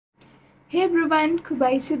Hey everyone,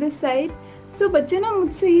 खुबाइशी this side. सो बच्चे ना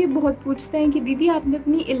मुझसे ये बहुत पूछते हैं कि दीदी आपने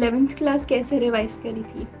अपनी 11th क्लास कैसे रिवाइज करी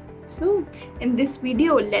थी। सो in this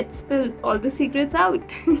video let's spill all the secrets out.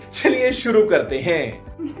 चलिए शुरू करते हैं।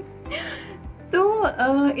 तो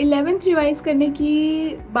 11th रिवाइज करने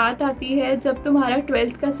की बात आती है जब तुम्हारा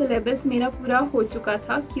 12th का सिलेबस मेरा पूरा हो चुका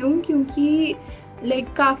था। क्योंकि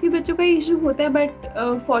काफ़ी बच्चों का इशू होता है,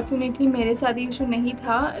 बट फॉर्चुनेटली मेरे साथ इशू नहीं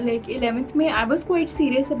था। 11th में I was quite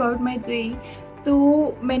serious about my JEE,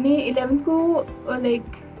 तो मैंने 11th को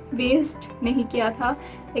वेस्ट नहीं किया था।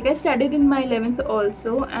 I studied in my 11th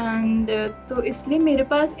also and तो इसलिए मेरे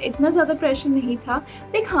पास इतना ज़्यादा प्रेशर नहीं था।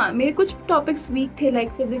 हाँ, मेरे कुछ टॉपिक्स वीक थे,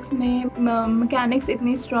 फिज़िक्स में मैकेनिक्स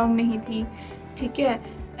इतनी स्ट्रॉन्ग नहीं थी, ठीक है।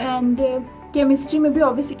 एंड केमिस्ट्री में भी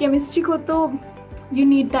ऑब्वियसली केमिस्ट्री को तो you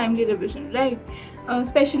need timely revision, right,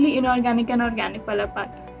 specially inorganic and organic वाला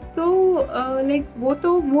पार्ट। तो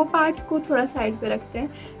वो पार्ट को थोड़ा साइड पे रखते हैं,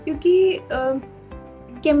 क्योंकि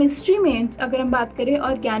केमिस्ट्री में अगर हम बात करें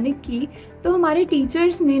ऑर्गेनिक की, तो हमारे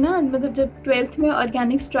टीचर्स ने ना मतलब जब 12th में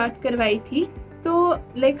ऑर्गेनिक स्टार्ट करवाई थी, तो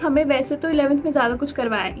हमें वैसे तो 11th में ज़्यादा कुछ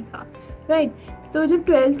करवाया नहीं था, राइट। तो जब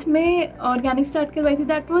 12th में ऑर्गेनिक स्टार्ट करवाई थी,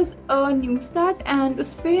 that was a new start, and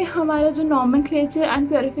उस पर हमारा जो नॉमेनक्लेचर एंड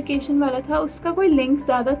प्योरीफिकेशन वाला था उसका कोई लिंक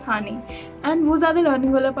ज़्यादा था नहीं, एंड वो ज़्यादा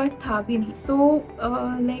लर्निंग वाला पार्ट था भी नहीं। तो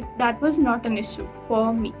that was not an issue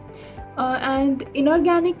for me. And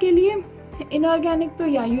inorganic के लिए, इनऑर्गेनिक तो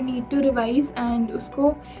या you need to revise and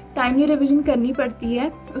उसको टाइमली रिविजन करनी पड़ती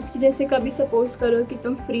है उसकी। जैसे कभी सपोज करो कि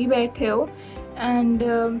तुम फ्री बैठे हो एंड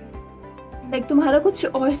तुम्हारा कुछ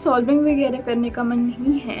और सॉल्विंग वगैरह करने का मन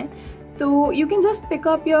नहीं है, तो you can just pick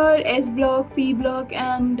up your S block, P block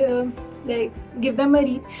and give them a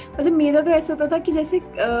read. मतलब मेरा तो ऐसा होता था कि जैसे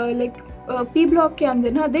पी ब्लॉक के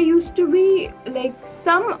अंदर ना दे use to be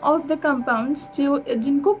some of the compounds जो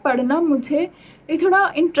जिनको पढ़ना मुझे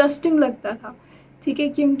थोड़ा इंटरेस्टिंग लगता था, ठीक है,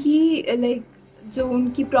 क्योंकि जो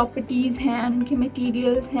उनकी प्रॉपर्टीज़ हैं, उनके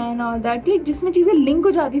मटेरियल्स हैं एंड ऑल दैट, जिसमें चीज़ें लिंक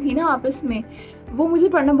हो जाती थी ना आपस में, वो मुझे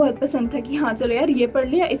पढ़ना बहुत पसंद था कि हाँ चलो यार ये पढ़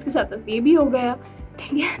लिया, इसके साथ साथ ये भी हो गया,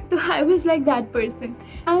 ठीक है। तो I was like that person.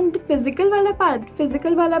 And physical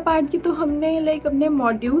वाला पार्ट की तो हमने अपने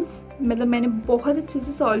मॉड्यूल्स मतलब मैंने बहुत अच्छे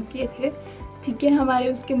से सॉल्व किए थे, ठीक है।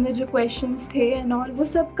 हमारे उसके अंदर जो क्वेश्चंस थे एंड ऑल वो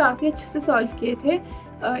सब काफ़ी अच्छे से सॉल्व किए थे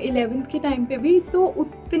 11th के टाइम पे भी। तो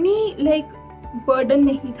उतनी बर्डन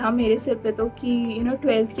नहीं था मेरे सिर पे तो कि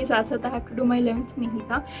 12th के साथ साथ I have to do my 11th नहीं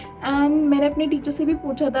था। एंड मैंने अपने टीचर से भी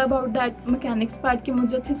पूछा था अबाउट दैट मैकेनिक्स पार्ट कि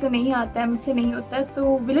मुझे अच्छे से नहीं आता है, मुझसे नहीं होता है,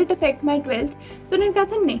 तो will it affect my 12th? तो उन्होंने कहा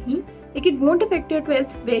था नहीं, it won't affect your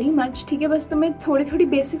 12th very much, ठीक है। बस तुम्हें थोड़ी थोड़ी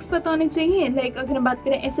बेसिक्स पता होने चाहिए। अगर हम बात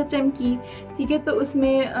करें SHM की, ठीक है, तो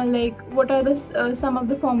उसमें what are the some of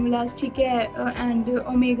the formulas, ठीक है, and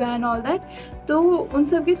omega and all that, तो उन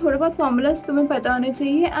सब के थोड़े बहुत फार्मूलाज तुम्हें पता होने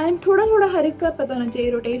चाहिए एंड थोड़ा थोड़ा हर एक का पता होना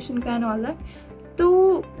चाहिए, रोटेशन का एंड ऑल दैट।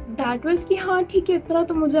 तो दैट वाज कि हाँ ठीक है इतना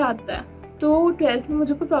तो मुझे आता है। तो 12th में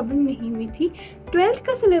मुझे कोई प्रॉब्लम नहीं हुई थी। 12th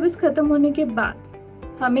का सिलेबस ख़त्म होने के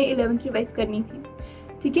बाद हमें 11th रिवाइज करनी थी,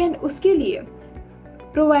 ठीक है। उसके लिए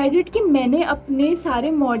प्रोवाइडेड कि मैंने अपने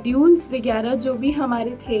सारे मॉड्यूल्स वगैरह जो भी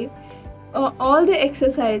हमारे थे, ऑल द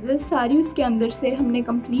एक्सरसाइजेस सारी उसके अंदर से हमने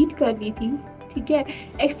कंप्लीट कर ली थी, ठीक है।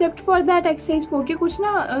 एक्सेप्ट फॉर दैट एक्सरसाइज 4 के कुछ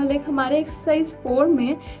ना हमारे एक्सरसाइज 4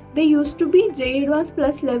 में दे use to B J advance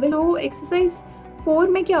plus level. तो एक्सरसाइज 4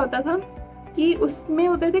 में क्या होता था कि उसमें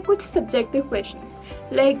होते थे कुछ सब्जेक्टिव क्वेश्चंस,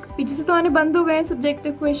 पीछे से तो आने बंद हो गए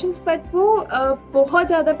सब्जेक्टिव क्वेश्चंस, बट वो बहुत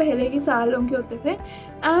ज़्यादा पहले के सालों के होते थे।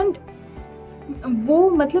 एंड वो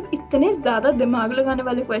मतलब इतने ज़्यादा दिमाग लगाने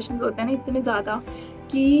वाले क्वेश्चंस होते हैं ना, इतने ज़्यादा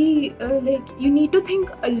कि you need to think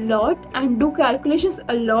a lot and do calculations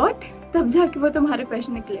a lot, तब जाके वो तुम्हारा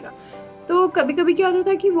क्वेश्चन निकलेगा। तो कभी कभी क्या होता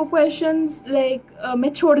था कि वो क्वेश्चंस मैं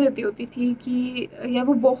छोड़ देती होती थी कि या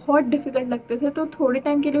वो बहुत डिफ़िकल्ट लगते थे, तो थोड़े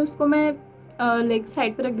टाइम के लिए उसको मैं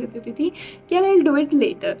साइड पर रख देती होती थी कि I will do it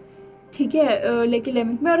later, ठीक है,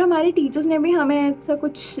 11th में। और हमारे टीचर्स ने भी हमें ऐसा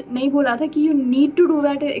कुछ नहीं बोला था कि you need to do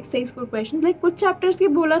that exercise 4 question. कुछ चैप्टर्स के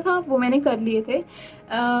बोला था वो मैंने कर लिए थे,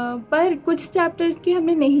 पर कुछ चैप्टर्स के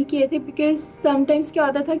हमने नहीं किए थे, बिकॉज समटाइम्स क्या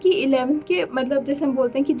होता था कि 11th के मतलब जैसे हम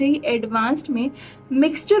बोलते हैं कि जेई एडवांस्ड में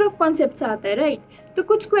मिक्सचर ऑफ कॉन्सेप्ट्स आता है, राइट। तो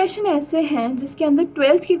कुछ क्वेश्चन ऐसे हैं जिसके अंदर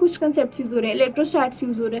 12th के कुछ कंसेप्ट यूज़ हो रहे हैं, इलेक्ट्रोस्टैट्स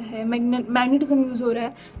यूज़ हो रहा है, मैग्नेटिज्म यूज़ हो रहा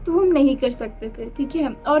है, तो वो हम नहीं कर सकते थे, ठीक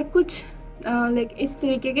है। और कुछ इस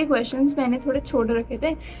तरीके के क्वेश्चंस मैंने थोड़े छोड़ रखे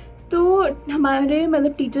थे। तो हमारे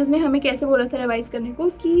मतलब टीचर्स ने हमें कैसे बोला था रिवाइज करने को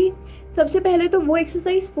कि सबसे पहले तो वो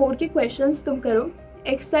एक्सरसाइज 4 के क्वेश्चंस तुम करो।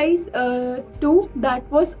 Exercise 2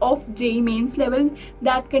 that was of JEE mains level,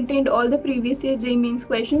 that contained all the previous year JEE mains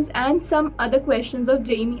questions and some other questions of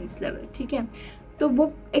JEE mains level, ठीक है। तो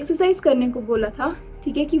वो एक्सरसाइज करने को बोला था।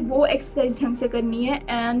 ठीक है, कि वो एक्सरसाइज ढंग से करनी है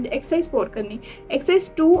एंड एक्सरसाइज 4 करनी,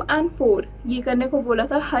 एक्सरसाइज 2 एंड 4 ये करने को बोला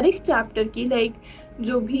था हर एक चैप्टर की, लाइक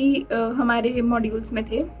जो भी हमारे मॉड्यूल्स में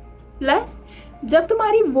थे। प्लस जब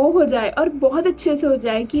तुम्हारी वो हो जाए और बहुत अच्छे से हो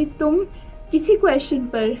जाए कि तुम किसी क्वेश्चन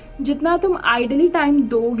पर जितना तुम आइडली टाइम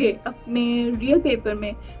दोगे अपने रियल पेपर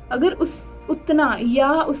में, अगर उतना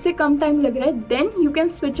या उससे कम टाइम लग रहा है, then you can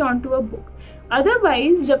switch on to a book.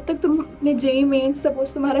 Otherwise जब तक तुमने जेई मेंस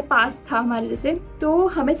सपोज तुम्हारा पास था हमारे जैसे, तो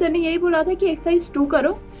हमें सर ने यही बोला था कि एक्सरसाइज 2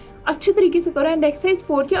 करो, अच्छे तरीके से करो एंड एक्सरसाइज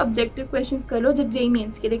 4 के ऑब्जेक्टिव क्वेश्चन कर लो जब जेई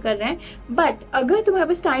मेंस के लिए कर रहे हैं। बट अगर तुम्हारे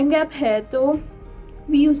पास टाइम गैप है तो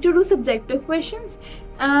we use to do subjective questions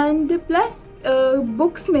and plus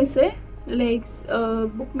books में से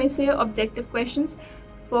बुक में से ऑब्जेक्टिव क्वेश्चंस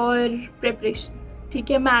फॉर प्रिपरेशन।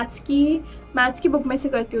 ठीक है, मैथ्स की बुक में से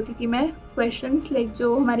करती होती थी मैं क्वेश्चंस, लाइक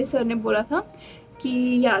जो हमारे सर ने बोला था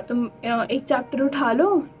कि या तुम एक चैप्टर उठा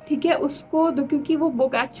लो, ठीक है, उसको दो, क्योंकि वो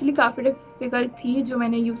बुक एक्चुअली काफ़ी डिफ़िकल्ट थी जो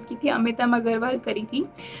मैंने यूज़ की थी, अमिता अग्रवाल करी थी,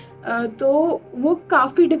 तो वो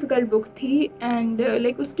काफ़ी डिफ़िकल्ट बुक थी एंड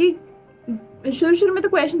लाइक उसकी शुरू में तो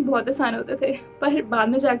क्वेश्चन बहुत आसान होते थे पर बाद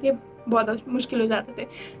में जाके बहुत मुश्किल हो जाते थे।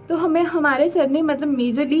 तो हमारे सर ने मतलब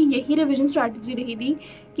मेजरली यही रिवीजन स्ट्रैटेजी रही थी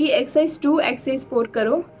कि एक्सरसाइज 2 एक्सरसाइज 4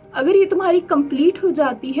 करो। अगर ये तुम्हारी कंप्लीट हो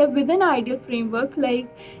जाती है with an ideal framework, like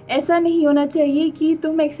ऐसा नहीं होना चाहिए कि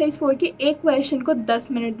तुम एक्सरसाइज 4 के एक क्वेश्चन को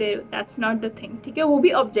 10 मिनट दे रहे हो, दैट्स नॉट द थिंग। ठीक है, वो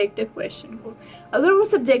भी ऑब्जेक्टिव क्वेश्चन को। अगर वो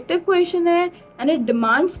सब्जेक्टिव क्वेश्चन है एंड इट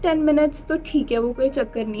डिमांड्स 10 मिनट्स तो ठीक है, वो कोई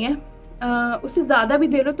चक्कर नहीं है। उससे ज़्यादा भी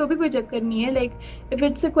दे लो तो भी कोई चक्कर नहीं है, like if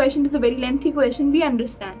it's a question is a very lengthy question we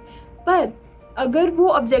understand. पर अगर वो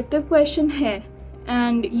ऑब्जेक्टिव क्वेश्चन है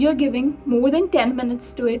and you are giving more than 10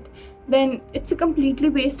 minutes to it, then it's a completely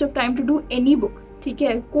waste of time to do any book. ठीक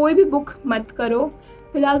है, कोई भी book मत करो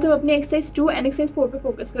फिलहाल, तुम अपने एक्सरसाइज 2 एंड एक्सरसाइज 4 पे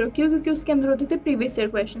फोकस करो। क्यों? क्योंकि उसके अंदर होते थे प्रीवियस ईयर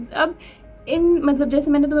क्वेश्चन। अब मतलब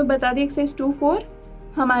जैसे मैंने तुम्हें बता दिया एक्सरसाइज 2 4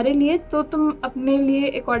 हमारे लिए, तो तुम अपने लिए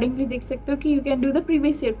अकॉर्डिंगली देख सकते हो कि you can do the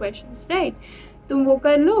previous year questions, right. तुम वो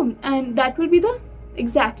कर लो and that will be the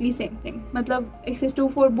exactly same thing, मतलब एक्सरसाइज 2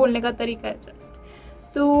 4 बोलने का तरीका है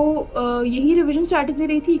जस्ट। तो यही रिविजन स्ट्रैटेजी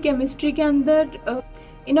रही थी। केमिस्ट्री के अंदर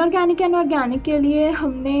इनऑर्गेनिक एंड ऑर्गेनिक के लिए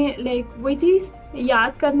हमने लाइक वही चीज़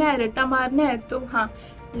याद करना है, रट्टा मारना है। तो हाँ,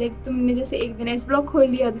 लाइक तुमने जैसे एक दिन एस ब्लॉक खोल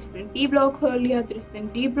लिया, दूसरे दिन टी ब्लॉक खोल लिया, तीसरे दिन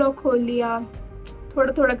डी ब्लॉक खोल लिया,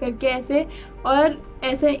 थोड़ा थोड़ा करके ऐसे। और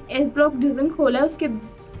ऐसे एस ब्लॉक जिस दिन खोला है उसके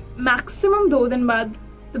मैक्सिमम 2 दिन बाद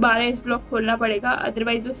दोबारा एस ब्लॉक खोलना पड़ेगा,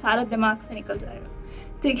 अदरवाइज वो सारा दिमाग से निकल जाएगा।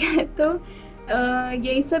 ठीक है, तो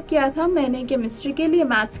यही सब किया था मैंने केमिस्ट्री के लिए।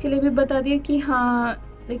 मैथ्स के लिए भी बता दिया कि हाँ,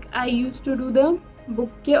 like I use to do the book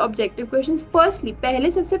के ऑब्जेक्टिव क्वेश्चंस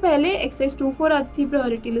फर्स्टली। सबसे पहले एक्सरसाइज 2 4 आती थी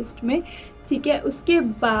प्रायोरिटी लिस्ट में, ठीक है। उसके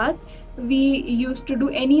बाद we use to do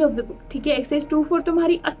any of the book, ठीक है। एक्सरसाइज 2 4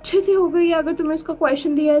 तुम्हारी अच्छे से हो गई है, अगर तुम्हें उसका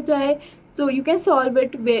क्वेश्चन दिया जाए तो you can solve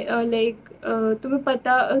it, like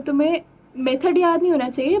तुम्हें मेथड याद नहीं होना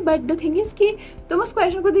चाहिए, बट द थिंग इज़ कि तुम उस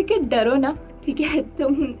क्वेश्चन को देख के डरो ना, ठीक है।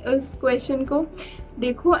 तुम उस क्वेश्चन को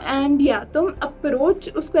देखो एंड या तुम अप्रोच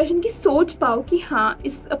उस क्वेश्चन की सोच पाओ कि हाँ,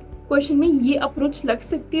 इस क्वेश्चन में ये अप्रोच लग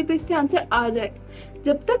सकती है तो इससे आंसर आ जाएगा।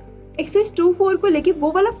 जब तक एक्सरसाइज 2 4 को लेके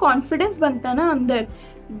वो वाला कॉन्फिडेंस बनता है ना अंदर,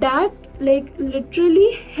 that like literally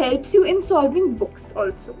helps you in solving books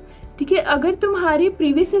also, ठीक है। अगर तुम्हारे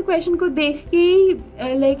प्रीवियस ईयर क्वेश्चन को देख के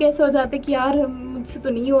ही लाइक ऐसा हो जाता है कि यार मुझसे तो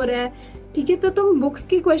नहीं हो रहा है, ठीक है, तो तुम बुक्स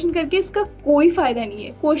के क्वेश्चन करके इसका कोई फ़ायदा नहीं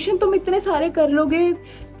है। क्वेश्चन तुम इतने सारे कर लोगे,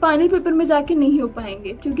 फाइनल पेपर में जाके नहीं हो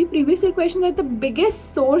पाएंगे, क्योंकि प्रीवियस ईयर क्वेश्चन है द बिगेस्ट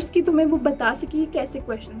सोर्स कि तुम्हें वो बता सके कैसे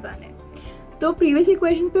क्वेश्चन आने हैं। तो प्रीवियस ईयर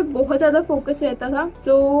क्वेश्चन पे बहुत ज़्यादा फोकस रहता था।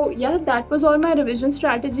 सो या that was all my revision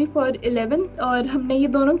strategy for 11th। और हमने ये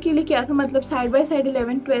दोनों के लिए किया था, मतलब साइड बाय साइड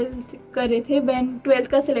 11 12 कर रहे थे व्हेन 12th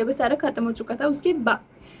का सिलेबस सारा ख़त्म हो चुका था उसके बाद।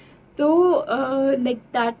 तो like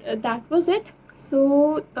that was it. So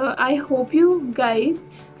I hope you guys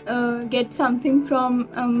get something from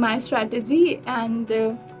my strategy, and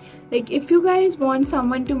like if you guys want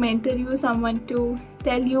someone to mentor you, someone to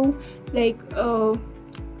tell you like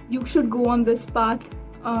you should go on this path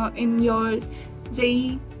in your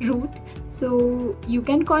JEE route, so you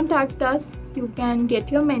can contact us, you can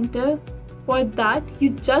get your mentor. For that you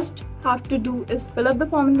just have to do is fill up the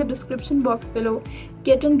form in the description box below,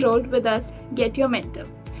 get enrolled with us, get your mentor.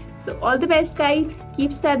 So all the best guys,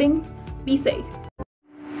 keep studying, be safe.